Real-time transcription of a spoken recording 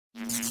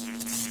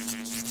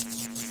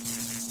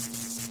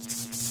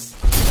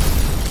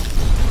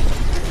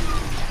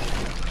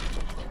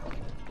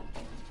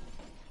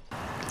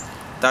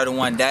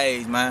31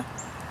 days, man.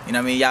 You know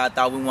what I mean? Y'all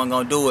thought we wasn't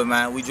gonna do it,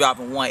 man. We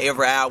dropping one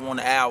every hour on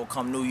the hour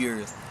come New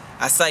Year's.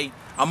 I say,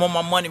 I'm on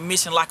my money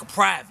mission like a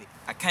private.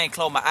 I can't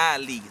close my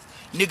eyelids.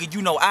 Nigga,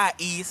 you know I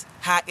is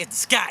high as the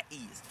sky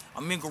is.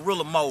 I'm in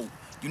gorilla mode.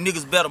 You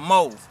niggas better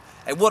move.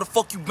 Hey, where the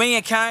fuck you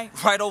been, Kane?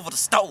 Right over the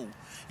stove.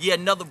 Yeah,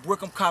 another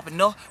brick I'm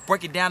copping up.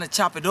 Break it down and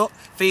chop it up.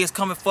 Feds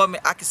coming for me,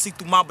 I can see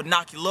through my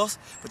binoculars.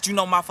 But you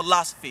know my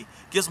philosophy.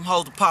 Get some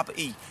hoes to Papa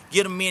E.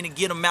 Get them in and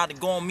get them out and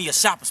go on me a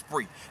shopping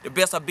spree. The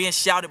best I been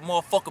shouted,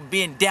 motherfucker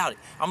been doubted.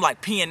 I'm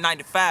like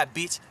PN95,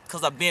 bitch,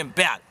 cause I been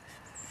bout it.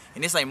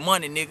 And this ain't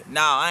money, nigga.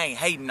 Nah, I ain't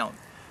hating on it.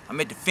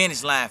 I'm at the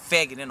finish line,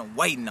 faggot, and I'm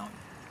waiting on it.